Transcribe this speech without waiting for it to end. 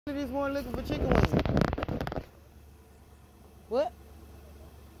This morning looking for chicken wings. What?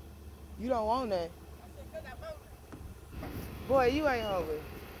 You don't want that? Boy, you ain't hungry.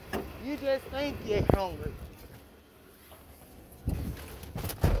 You just think you're hungry.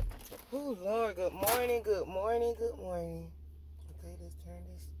 Oh, Lord, good morning, good morning, good morning. Okay, let's turn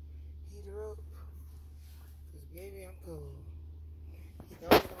this heater up. Because, baby, I'm cold. It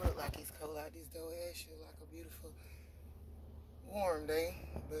don't even look like it's cold out this door. It actually like a beautiful, warm day,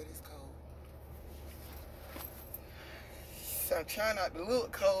 but it's cold. So I'm trying not to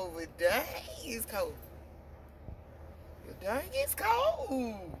look cold, but dang, it's cold. But dang, it's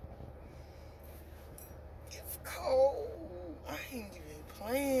cold. It's cold. I ain't even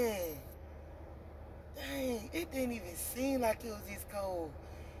playing. Dang, it didn't even seem like it was this cold.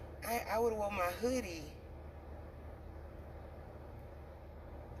 I would have worn my hoodie.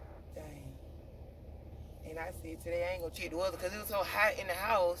 Dang. And I said today I ain't gonna check the weather because it was so hot in the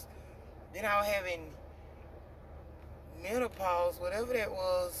house. Then I was having menopause, whatever that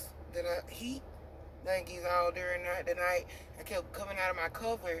was, heat thingies all during the night. I kept coming out of my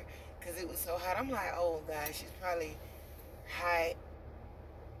cover because it was so hot. I'm like, oh gosh, it's probably hot.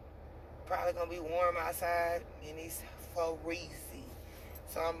 Probably gonna be warm outside and it's freezing.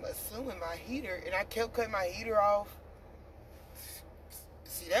 So I'm assuming my heater, and I kept cutting my heater off.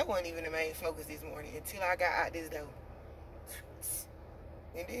 See, that wasn't even the main focus this morning until I got out this door.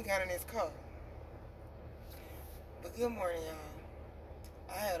 And then got in this car. But good morning,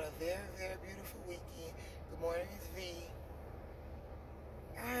 y'all. I had a very, very beautiful weekend. Good morning, Miss V.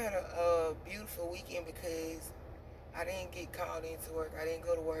 I had a beautiful weekend because I didn't get called into work. I didn't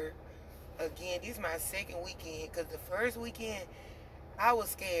go to work. Again, this is my second weekend because the first weekend I was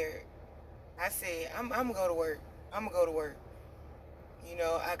scared. I said, I'm gonna go to work. I'm gonna go to work. You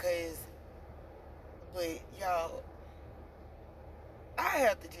know, but y'all, I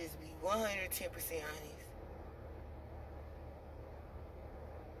have to just be 110% honest.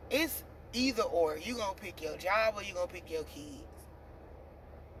 It's either or. You gonna pick your job or you gonna pick your kids.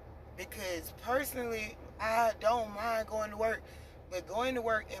 Because personally, I don't mind going to work, but going to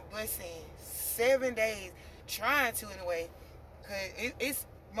work and busting 7 days, trying to anyway, because it's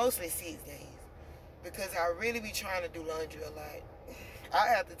mostly 6 days. Because I really be trying to do laundry a lot. I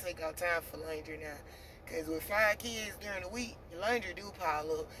have to take out time for laundry now. Because with 5 kids during the week, laundry do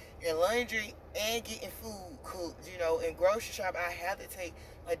pile up. And laundry and getting food cooked, you know, and grocery shop, I have to take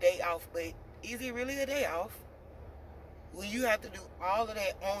a day off. But is it really a day off? Well, you have to do all of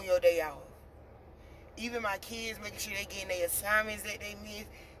that on your day off. Even my kids, making sure they getting their assignments that they miss,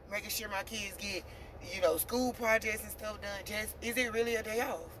 making sure my kids get, you know, school projects and stuff done. Just, is it really a day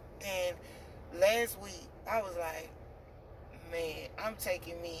off? And last week, I was like, man, I'm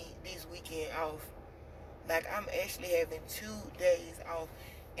taking me this weekend off. Like, I'm actually having 2 days off.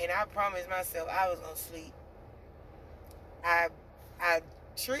 And I promised myself I was going to sleep. I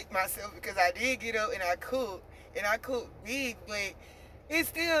tricked myself because I did get up and I cooked. And I cooked big, but it's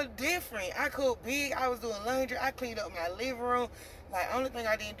still different. I cooked big. I was doing laundry. I cleaned up my living room. Like, only thing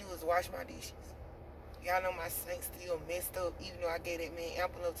I didn't do was wash my dishes. Y'all know my sink still messed up, even though I gave that man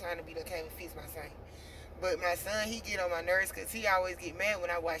ample enough time to be there, came and fix my sink. But my son, he get on my nerves because he always get mad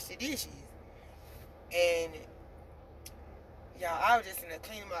when I wash the dishes. And, y'all, I was just in there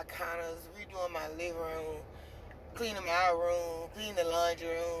cleaning my counters, redoing my living room, cleaning my room, cleaning the laundry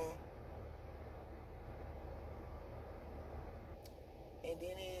room. And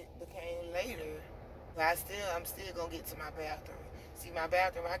then it became later. But I'm still going to get to my bathroom. See, my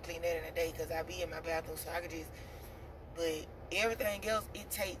bathroom, I clean that in a day because I be in my bathroom, so I could just, but everything else, it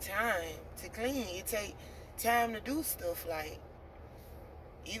take time to clean. It take time to do stuff. Like,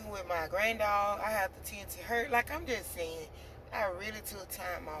 even with my granddog, I have to tend to her. Like, I'm just saying, I really took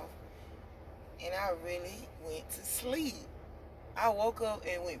time off. And I really went to sleep. I woke up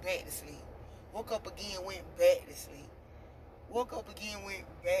and went back to sleep. Woke up again, went back to sleep. Woke up again, went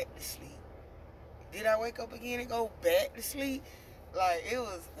back to sleep. Did I wake up again and go back to sleep? Like, it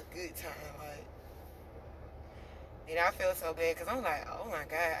was a good time. Like, and I felt so bad because I'm like, oh my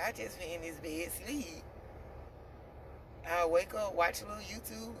God, I just been in this bed sleep. I wake up, watch a little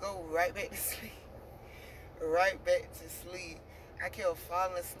YouTube, go right back to sleep. Right back to sleep. I kept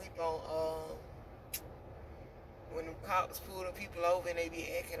falling asleep on when the cops pull the people over and they be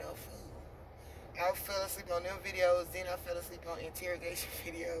acting up fool. I fell asleep on them videos, then I fell asleep on interrogation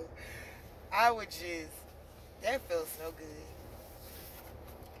videos. I would just, that felt so good.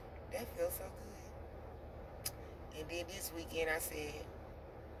 That felt so good. And then this weekend I said,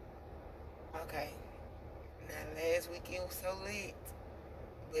 okay, now last weekend was so lit,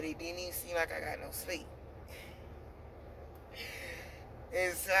 but it didn't even seem like I got no sleep.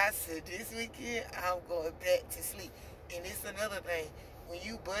 And so I said, this weekend, I'm going back to sleep. And it's another thing. When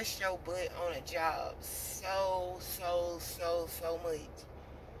you bust your butt on a job so much,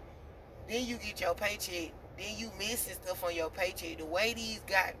 then you get your paycheck, then you missing stuff on your paycheck. The way these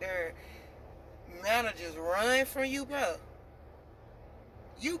goddamn managers run from you, bro.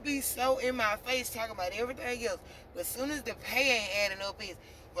 You be so in my face talking about everything else. But as soon as the pay ain't adding up, it's,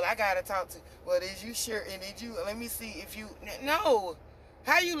 well, I gotta talk to, well, is you sure? And did you, let me see if you, no.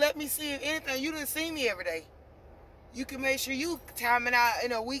 How you let me see if anything? You didn't see me every day. You can make sure you timing out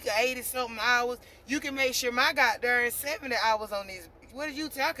in a week of 80-something hours. You can make sure my goddamn 70 hours on these. What are you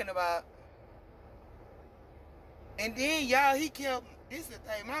talking about? And then, y'all, he kept, this is the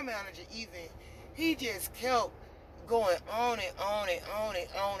thing, my manager even, he just kept going on and on and on and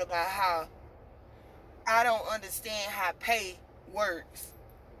on about how I don't understand how pay works.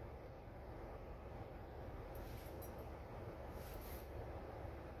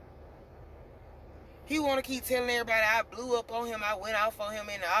 He want to keep telling everybody I blew up on him, I went off on him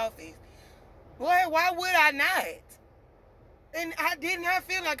in the office. Boy, why would I not? And I did not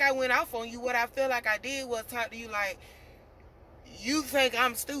feel like I went off on you. What I felt like I did was talk to you like, you think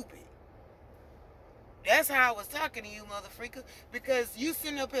I'm stupid. That's how I was talking to you, mother freaker. Because you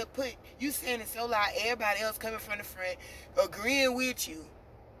sitting up here you saying it so loud, everybody else coming from the front, agreeing with you.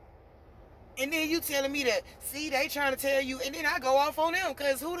 And then you telling me that, see, they trying to tell you, and then I go off on them,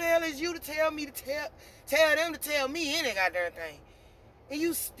 because who the hell is you to tell me to tell them to tell me any goddamn thing? And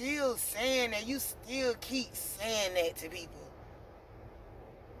you still saying that, you still keep saying that to people.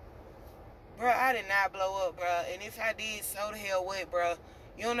 Bro, I did not blow up, bro. And if I did, so the hell what, bro?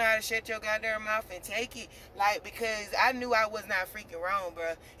 You don't know how to shut your goddamn mouth and take it? Like, because I knew I was not freaking wrong,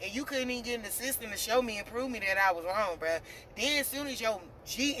 bro. And you couldn't even get an assistant to show me and prove me that I was wrong, bro. Then as soon as your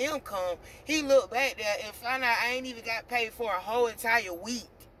GM come, he looked back there and found out I ain't even got paid for a whole entire week.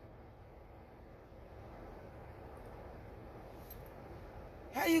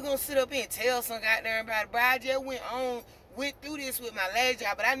 How you gonna sit up here and tell some goddamn body? Bro, I just went through this with my last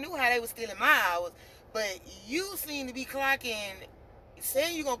job, but I knew how they was stealing my hours. But you seem to be clocking,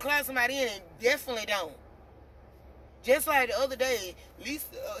 saying you gonna clock somebody in and definitely don't. Just like the other day, Lisa,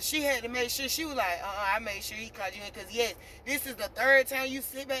 she had to make sure, she was like, I made sure he clocked you in, because yes, this is the third time you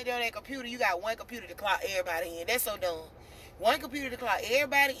sit back there on that computer, you got one computer to clock everybody in. That's so dumb. One computer to clock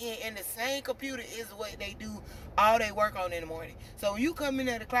everybody in, and the same computer is what they do all they work on in the morning. So when you come in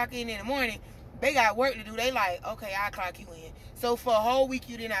there to clock in the morning, they got work to do. They like, okay, I'll clock you in. So for a whole week,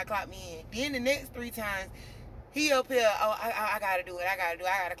 you did not clock me in. Then the next 3 times, he up here, oh, I gotta do it, I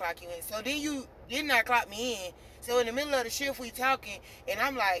gotta clock you in. So then you did not clock me in. So in the middle of the shift, we talking, and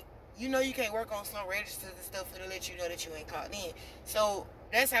I'm like, you know you can't work on some registers and stuff to let you know that you ain't clocked in. So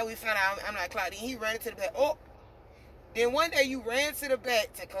that's how we found out I'm not clocked in. He ran into the back. Oh, then one day you ran to the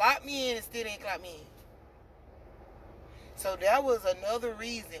back to clock me in and still didn't clock me in. So that was another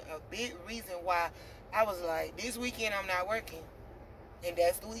reason, a big reason why I was like, this weekend I'm not working. And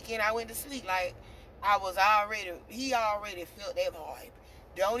that's the weekend I went to sleep. Like, he already felt that vibe.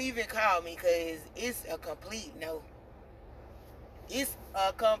 Don't even call me, because it's a complete no. It's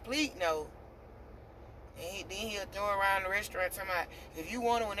a complete no. And then he'll throw around the restaurant talking about, if you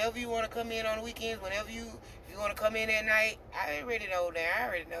want to, whenever you want to come in on the weekends, if you want to come in at night, I already know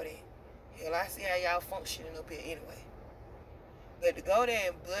that. Hell, I see how y'all functioning up here anyway. But to go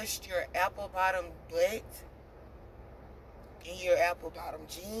there and bust your apple bottom butt in your apple bottom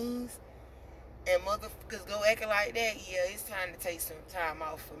jeans and motherfuckers go acting like that, yeah, it's time to take some time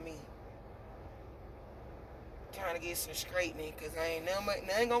off for me. Trying to get some straightening, because I ain't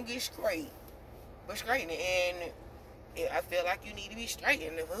nothing gonna get straight but straightening. And I feel like you need to be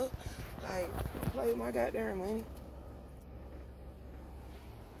straightened, huh? Like, play with my goddamn money.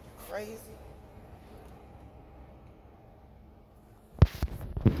 Crazy.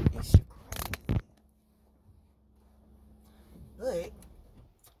 It's crazy. But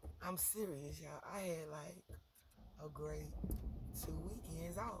I'm serious, y'all. I had like a great 2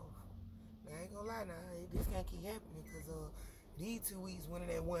 weekends off. Now, I ain't gonna lie now, this can't keep happening, because these 2 weeks winning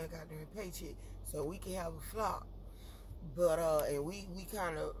that one goddamn paycheck, so we can have a flop. But and we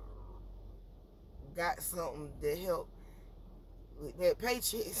kind of got something that helped with that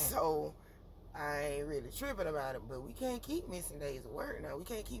paycheck, so I ain't really tripping about it. But we can't keep missing days of work now. We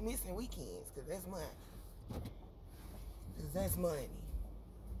can't keep missing weekends, because that's money. Because that's money.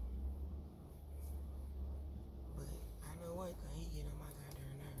 But I know one thing, he get on my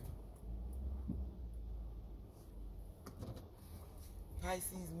goddamn nerve.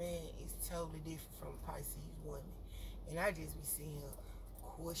 Pisces man is totally different from Pisces woman. And I just be seeing her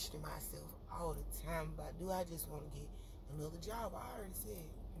question myself all the time about, do I just want to get Another job, I already said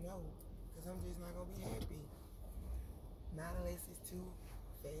no, because I'm just not going to be happy. Not unless it's 2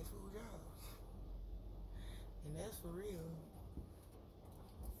 fast food jobs. And that's for real.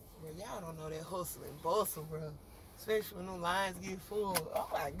 Well, y'all don't know that hustle and bustle, bro. Especially when them lines get full. Oh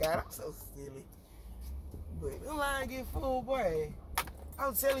my God, I'm so silly. But them lines get full, boy.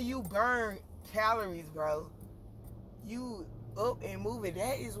 I'm telling you, burn calories, bro. You up and moving.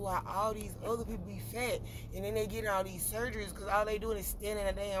 That is why all these other people be fat. And then they get all these surgeries because all they doing is standing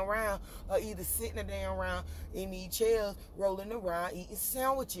a damn round or either sitting a damn round in these chairs, rolling around, eating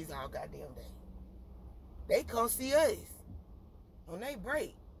sandwiches all goddamn day. They come see us on they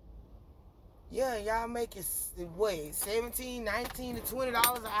break. Yeah, y'all making what, $17, $19 to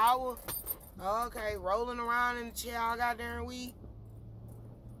 $20 an hour? Okay, rolling around in the chair all goddamn week.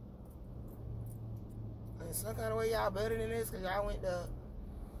 In some kind of way, y'all better than this because y'all went to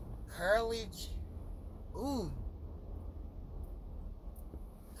college. Ooh.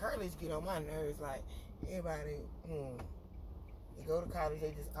 College get on my nerves. Like, everybody, they go to college,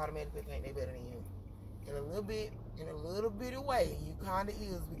 they just automatically think they better than you. In a little bit of way, you kind of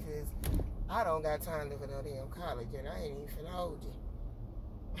is, because I don't got time to live in no damn college, and I ain't even finna hold you.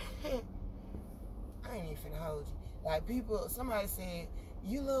 I ain't even finna hold you. Like, somebody said,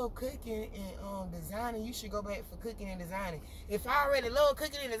 you love cooking and designing, you should go back for cooking and designing. If I already love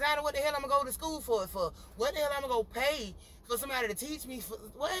cooking and designing, what the hell I'm gonna go to school for? What the hell I'm gonna go pay for somebody to teach me for?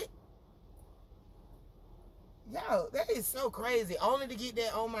 What? Yo, that is so crazy. Only to get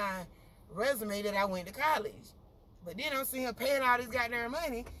that on my resume that I went to college. But then I'm sitting here paying all this goddamn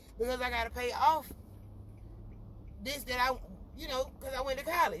money because I gotta pay off this that because I went to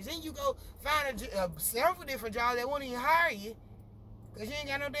college. Then you go find several different jobs that won't even hire you because you ain't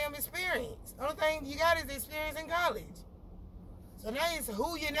got no damn experience. The only thing you got is experience in college. So now it's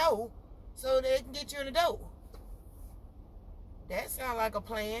who you know so they can get you in the door. That sounds like a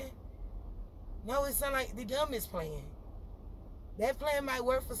plan. No, it sounds like the dumbest plan. That plan might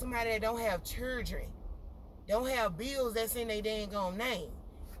work for somebody that don't have children, don't have bills that's in their dang gone name.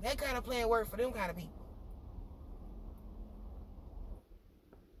 That kind of plan work for them kind of people.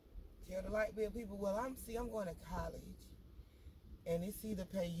 Tell the light bill people, well, I'm going to college, and it's either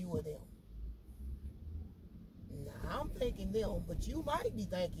pay you or them. Now, I'm thinking them, but you might be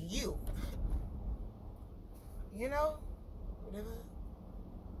thinking you. You know? Whatever.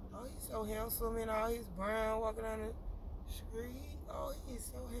 Oh, he's so handsome and all his brown walking on the street. Oh, he's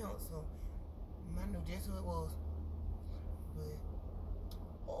so handsome. I knew just who it was. But,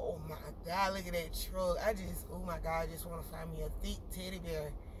 oh my God, look at that truck. Oh my God, I just want to find me a thick teddy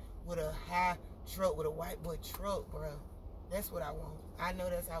bear with a high truck, with a white boy truck, bro. That's what I want. I know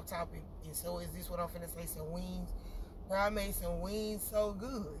that's off topic. And so is this what I'm finna say, some wings. Bro, I made some wings so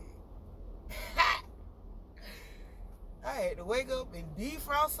good. I had to wake up and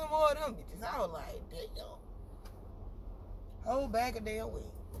defrost some more of them bitches. I was like, damn. Whole bag of damn wings.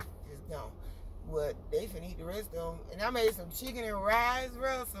 Just gone. But they finna eat the rest of them. And I made some chicken and rice,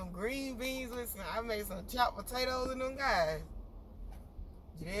 bro. Some green beans with I made some chopped potatoes in them guys.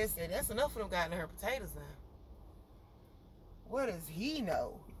 Jadez said, that's enough for them goddamn potatoes now. What does he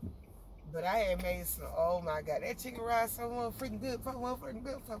know? But I had made some, oh my God, that chicken rice so freaking good, freaking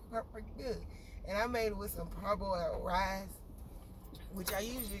good. And I made it with some parboiled rice, which I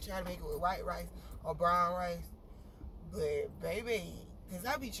usually try to make it with white rice or brown rice. But baby, because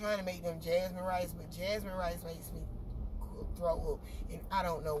I be trying to make them jasmine rice, but jasmine rice makes me throw up, and I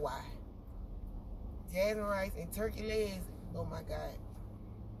don't know why. Jasmine rice and turkey legs, oh my God.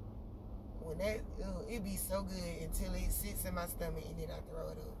 When it be so good until it sits in my stomach and then I throw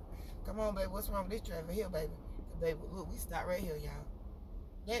it up. Come on, baby, what's wrong with this traffic here, baby? Baby, look, we stop right here, y'all.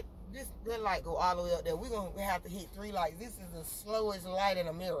 That light go all the way up there. We're going to have to hit 3 lights. This is the slowest light in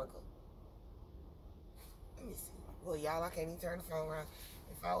America. Let me see. Well, y'all, I can't even turn the phone around.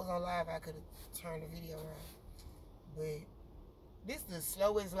 If I was on live, I could have turned the video around. But this is the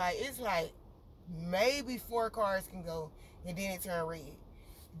slowest light. It's like maybe 4 cars can go, and then it turn red.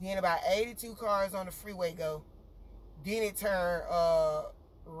 Then about 82 cars on the freeway go. Then it turn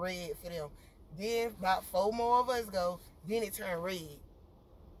red for them. Then about 4 more of us go. Then it turn red.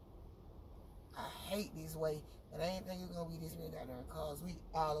 I hate this way, but I ain't think it's gonna be this many goddamn cars. We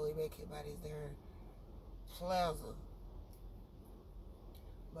all the way back here by this darn plaza.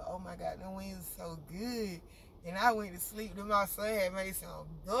 But oh my God, them wings are so good. And I went to sleep. Then my son had made some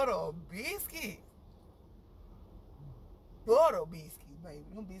butter biscuits. Butter biscuits, baby.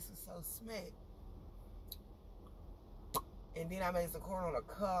 Them biscuits so smack. And then I made some corn on the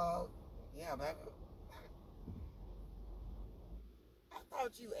cob. Yeah, baby. I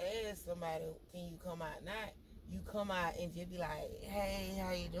thought you asked somebody, can you come out? Not you come out and just be like, hey,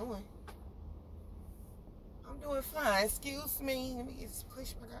 how you doing? I'm doing fine. Excuse me. Let me just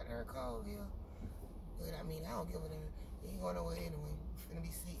push my goddamn call here. But I mean, I don't give a damn. You ain't going nowhere anyway. We're finna be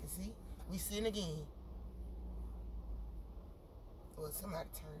sitting. See? We sitting again. Well, somebody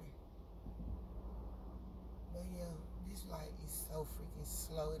turning. But yeah, this light is so freaking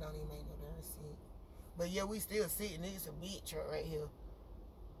slow. It don't even make no damn sense. But yeah, we still sitting. There's a big truck right here.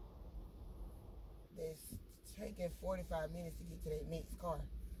 That's taking 45 minutes to get to that next car.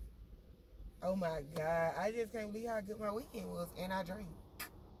 Oh my God. I just can't believe how good my weekend was. And I drank.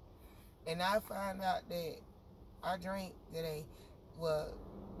 And I found out that I drank today, well,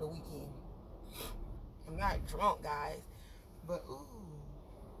 the weekend. I'm not drunk, guys. But, ooh.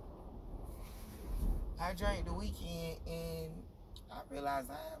 I drank the weekend and I realized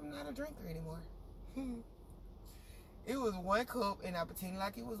I am not a drinker anymore. It was 1 cup and I pretended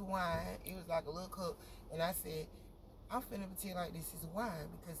like it was wine. It was like a little cup. And I said, I'm finna pretend like this is wine.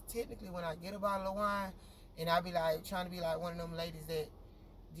 Because technically when I get a bottle of wine and I be like, trying to be like one of them ladies that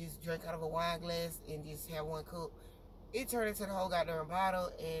just drink out of a wine glass and just have 1 cup, it turned into the whole goddamn bottle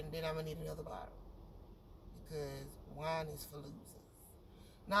and then I'm gonna need another bottle. Because wine is for losers.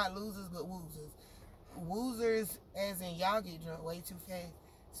 Not losers, but woozers. Woozers as in y'all get drunk way too fast.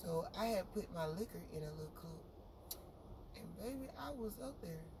 So I had put my liquor in a little cup. And baby, I was up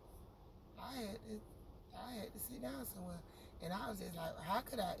there. I had to sit down somewhere. And I was just like, how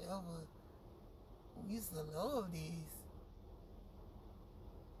could I ever used to love this?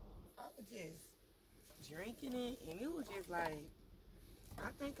 I was just drinking it and it was just like,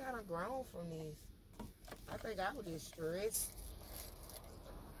 I think I done grown from this. I think I was just stressed,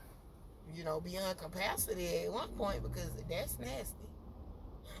 you know, beyond capacity at one point because that's nasty.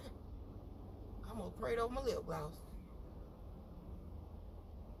 I'm gonna pray over my lip gloss.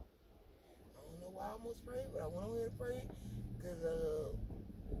 I don't know why I almost prayed, but I went on here to pray because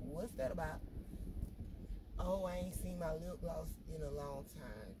what's that about? Oh, I ain't seen my lip gloss in a long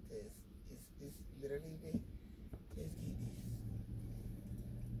time because it's literally been. Let's get this.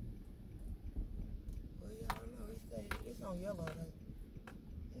 Well, y'all know it's on yellow though.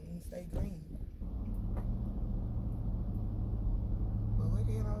 And stay green. But what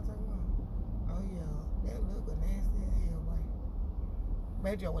the hell I was talking about? Oh yeah, that look was nasty as hell, boy.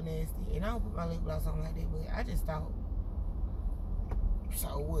 Maybe was nasty. And I don't put my lip gloss on like that, but I just thought,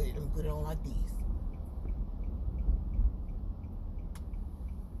 so what? Let me put it on like this.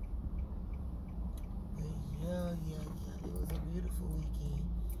 But yeah. It was a beautiful weekend.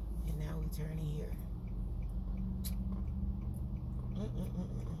 And now we turn here.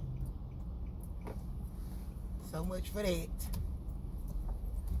 So much for that.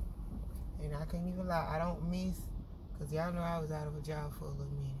 And I can't even lie, I don't miss, because y'all know I was out of a job for a little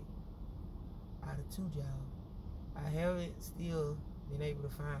minute. Out of 2 jobs. I haven't still been able to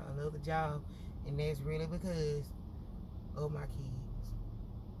find another job, and that's really because of my kids.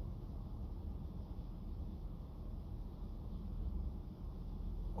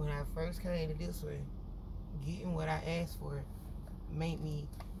 When I first came to this one, getting what I asked for made me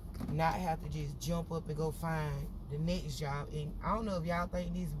not have to just jump up and go find the next job. And I don't know if y'all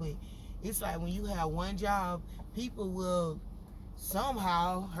think this, but it's like when you have one job, people will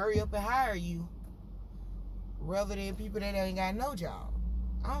somehow hurry up and hire you rather than people that ain't got no job.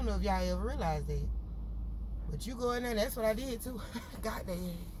 I don't know if y'all ever realized that. But you go in there, that's what I did too.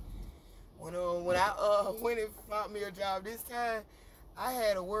 Goddamn. When I went and found me a job this time, I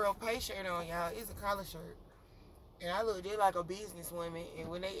had a World Pay shirt on, y'all. It's a collar shirt. And I looked just like a businesswoman. And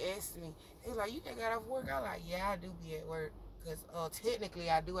when they asked me, they was like, you just got off work? I was like, yeah, I do be at work. Because technically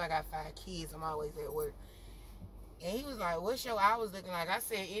I do. I got 5 kids. I'm always at work. And he was like, what's your hours looking like? I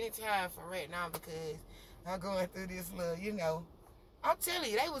said, anytime for right now because I'm going through this little, you know. I'm telling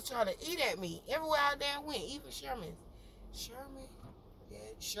you, they was trying to eat at me everywhere I damn went. Even Sherman. Sherman? Yeah,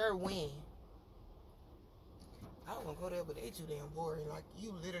 Sherwin. I was going to go there, but they too damn boring. Like,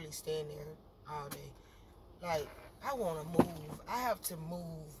 you literally stand there all day. Like, I want to move. I have to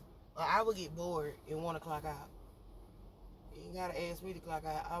move. Or I would get bored and want to clock out. You ain't got to ask me to clock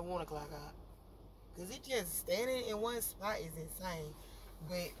out. I want to clock out. Because it just standing in one spot is insane.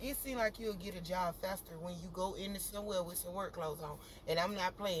 But it seems like you'll get a job faster when you go into somewhere with some work clothes on. And I'm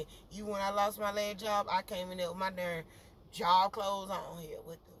not playing. When I lost my last job, I came in there with my darn job clothes on here.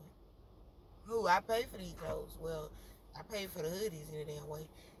 What the... Who? I paid for these clothes. Well, I paid for the hoodies in a damn way.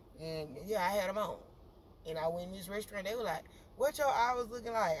 And yeah, I had them on. And I went in this restaurant. They were like, what your hours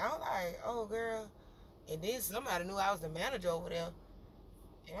looking like? I'm like, oh, girl. And then somebody knew I was the manager over there.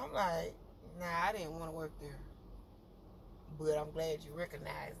 And I'm like, nah, I didn't want to work there. But I'm glad you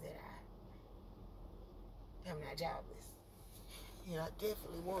recognize that I'm not jobless. You know, I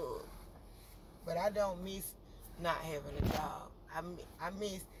definitely was. But I don't miss not having a job. I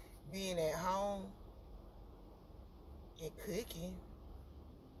miss being at home and cooking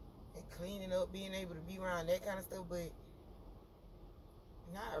and cleaning up, being able to be around that kind of stuff, but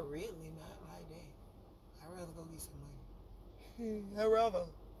not really, not like that. I'd rather go get some money. I'd rather.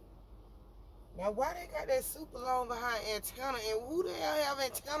 Now, why they got that super long behind antenna, and who the hell have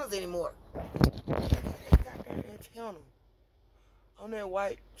antennas anymore? They got that antenna on that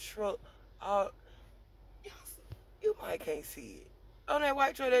white truck. You might can't see it. On that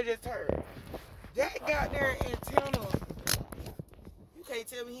white truck that just turned. That goddamn antenna. You can't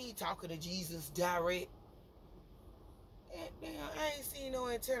tell me he ain't talking to Jesus direct. And damn, I ain't seen no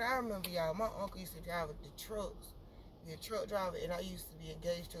antenna. I remember, y'all, my uncle used to drive the trucks. Be a truck driver, and I used to be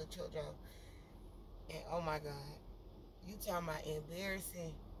engaged to a truck driver. And oh my God, you talking about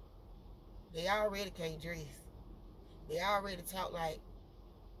embarrassing. They already can't dress. They already talk like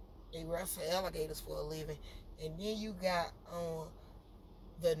they wrestle alligators for a living. And then you got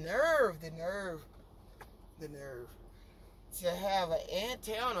the nerve to have an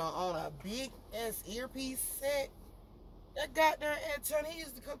antenna on a big ass earpiece set. That goddamn antenna, he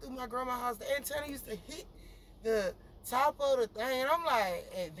used to come through my grandma's house. The antenna used to hit the top of the thing. And I'm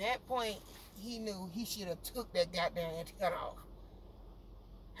like, at that point, he knew he should have took that goddamn antenna off.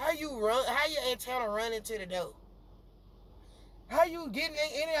 How your antenna run into the door? How you getting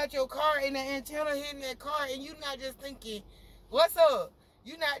in and out your car and the antenna hitting that car and you not just thinking, what's up?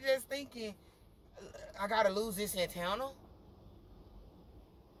 You not just thinking, I gotta lose this antenna?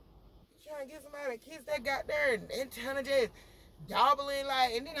 You trying to get somebody to kiss that goddamn antenna just doubling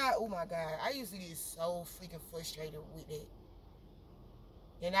like, and then oh my God, I used to get so freaking frustrated with it.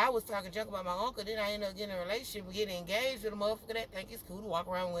 And I was talking junk about my uncle, then I ended up getting in a relationship and getting engaged with a motherfucker that think it's cool to walk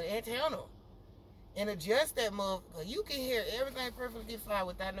around with an antenna. And adjust that motherfucker. You can hear everything perfectly fine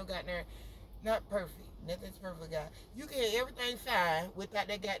without no goddamn, not perfect, nothing's perfect, guy. You can hear everything fine without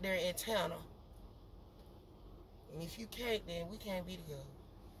that goddamn antenna. And if you can't, then we can't be together.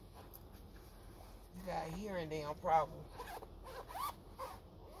 You got a hearing damn problem.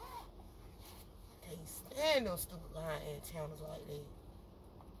 I can't stand those stupid behind antennas like that.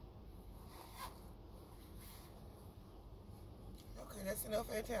 Okay, that's enough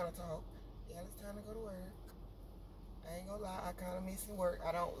antenna talk. Yeah, it's time to go to work. I ain't gonna lie, I kind of missing work.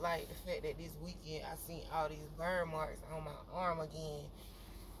 I don't like the fact that this weekend I seen all these burn marks on my arm again.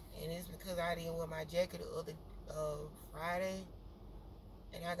 And it's because I didn't wear my jacket the other Friday.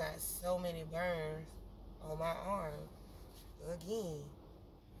 And I got so many burns on my arm again.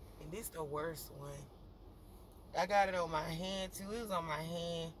 And this the worst one. I got it on my hand too. It was on my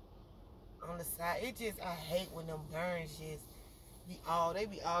hand on the side. It just, I hate when them burns just they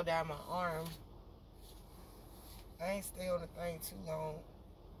be all down my arm. I ain't stay on the thing too long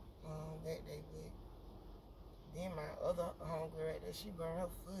that day, but then my other homegirl right there, she burned her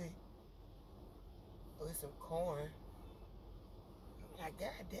foot with some corn. I'm like,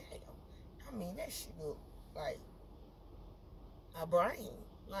 God damn. I mean, that shit look like a brain.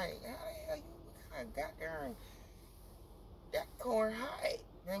 Like, how the hell you kind of got there and that corn hot?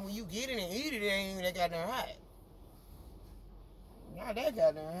 And when you get it and eat it, it ain't even that goddamn hot. Not that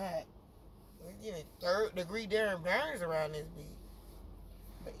goddamn hot. It's getting 3rd degree damn burns around this beat.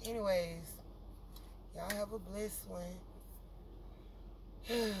 But anyways, y'all have a blessed one.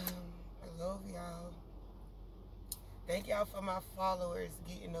 I love y'all. Thank y'all for my followers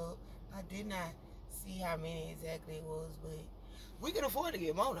getting up. I did not see how many exactly it was, but we can afford to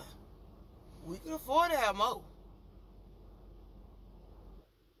get more now. We can afford to have more.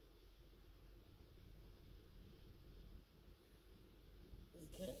 We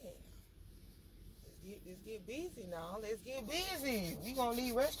can. Let's get busy now. Let's get busy. We gonna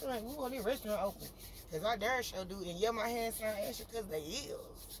leave restaurant. We gonna leave restaurant open. Cause I dare show do. And yeah, my hands sound extra cause they is.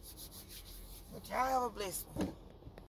 But y'all have a blessed one.